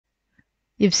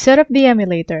You've set up the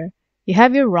emulator, you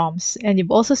have your ROMs, and you've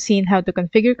also seen how to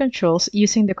configure controls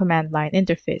using the command line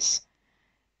interface.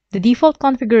 The default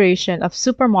configuration of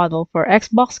Supermodel for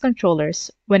Xbox controllers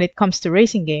when it comes to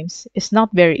racing games is not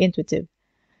very intuitive,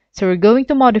 so we're going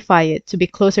to modify it to be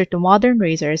closer to modern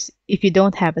racers if you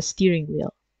don't have a steering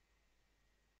wheel.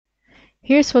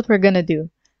 Here's what we're gonna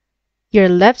do. Your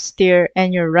left steer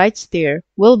and your right steer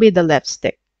will be the left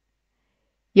stick.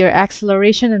 Your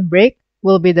acceleration and brake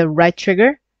will be the right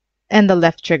trigger and the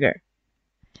left trigger.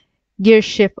 Gear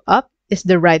shift up is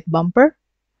the right bumper,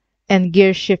 and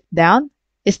gear shift down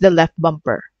is the left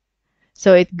bumper.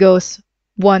 So it goes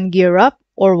one gear up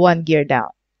or one gear down.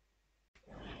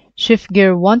 Shift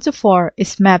gear 1 to 4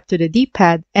 is mapped to the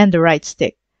D-pad and the right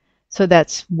stick. So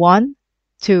that's 1,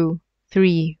 2,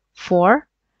 3, 4,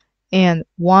 and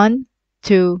 1,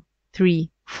 2,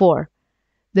 3, 4.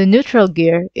 The neutral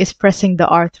gear is pressing the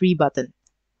R3 button.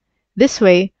 This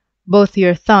way, both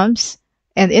your thumbs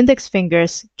and index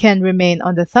fingers can remain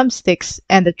on the thumbsticks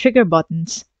and the trigger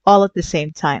buttons all at the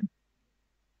same time.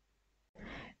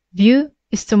 View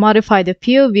is to modify the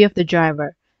POV of the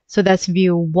driver, so that's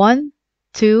view 1,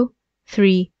 2,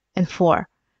 3, and 4.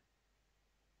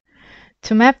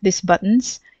 To map these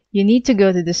buttons, you need to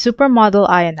go to the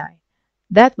Supermodel.ini.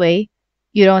 That way,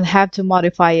 you don't have to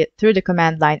modify it through the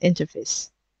command line interface.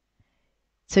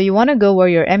 So you want to go where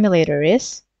your emulator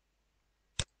is,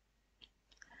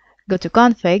 go to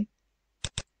Config,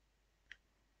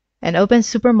 and open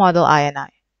Supermodel.ini.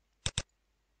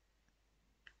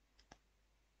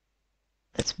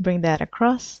 Let's bring that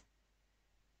across.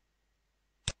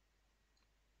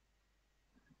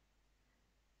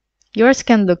 Yours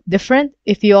can look different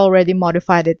if you already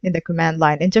modified it in the command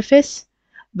line interface,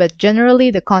 but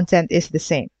generally the content is the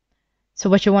same. So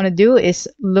what you want to do is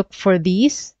look for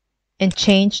these and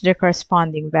change their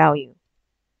corresponding value.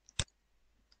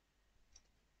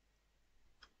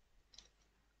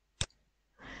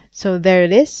 So there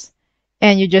it is,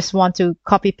 and you just want to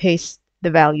copy paste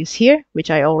the values here, which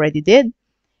I already did,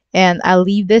 and I'll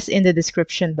leave this in the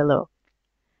description below.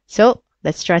 So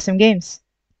let's try some games.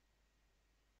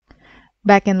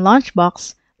 Back in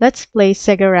Launchbox, let's play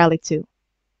Sega Rally 2.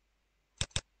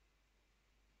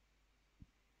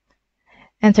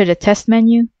 Enter the test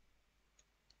menu.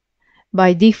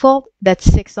 By default, that's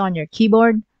 6 on your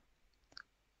keyboard.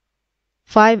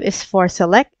 5 is for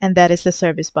select, and that is the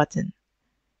service button.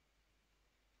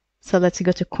 So let's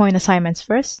go to coin assignments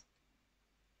first.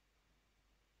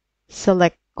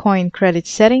 Select coin credit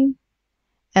setting,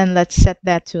 and let's set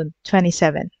that to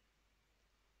 27.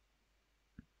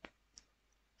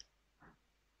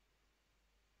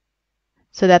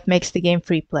 So that makes the game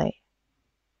free play.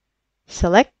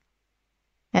 Select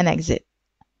and exit.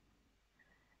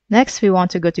 Next, we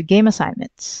want to go to game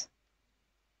assignments.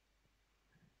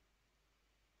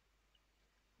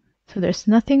 So there's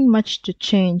nothing much to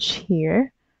change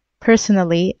here.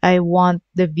 Personally, I want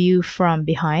the view from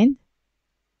behind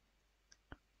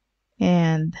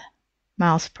and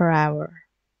miles per hour.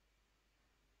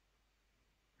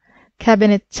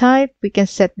 Cabinet type, we can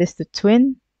set this to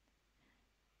twin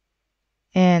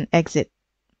and exit.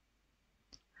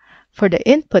 For the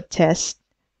input test,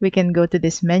 we can go to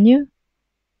this menu,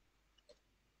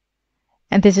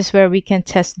 and this is where we can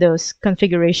test those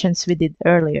configurations we did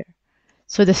earlier.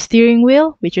 So the steering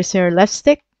wheel, which is your left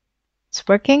stick, it's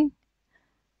working.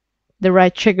 The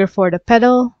right trigger for the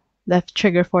pedal, left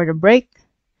trigger for the brake.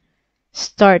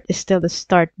 Start is still the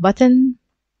start button.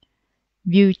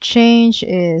 View change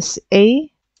is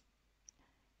A.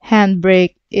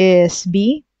 Handbrake is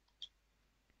B.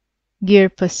 Gear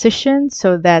position,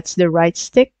 so that's the right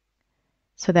stick.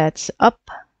 So that's up,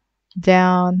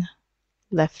 down,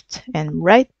 left, and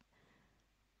right.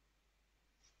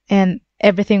 And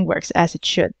everything works as it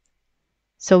should.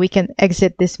 So we can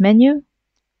exit this menu.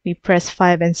 We press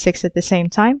 5 and 6 at the same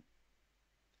time.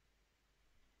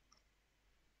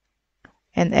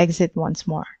 And exit once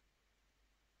more.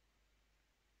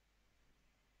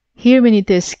 Here we need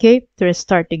to escape to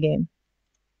restart the game.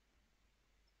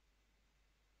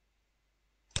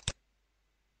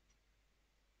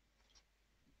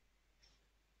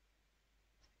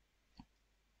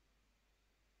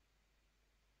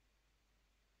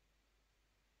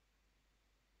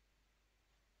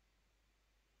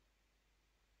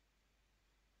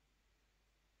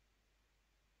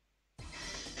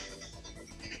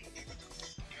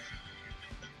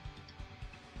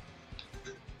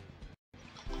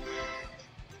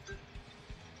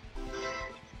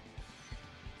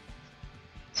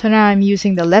 So now I'm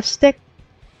using the left stick.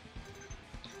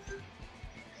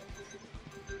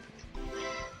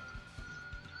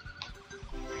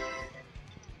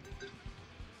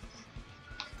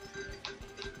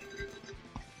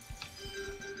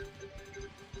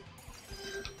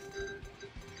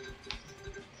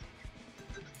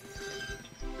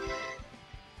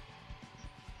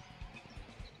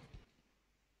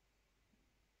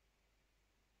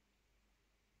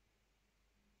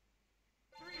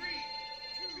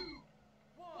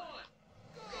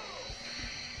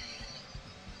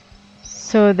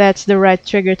 So that's the right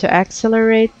trigger to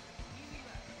accelerate.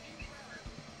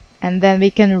 And then we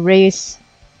can raise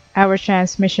our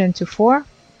transmission to 4.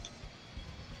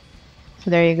 So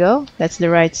there you go. That's the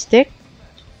right stick.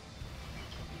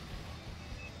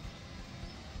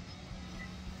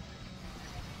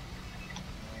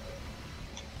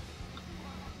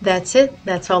 That's it.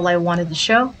 That's all I wanted to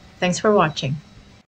show. Thanks for watching.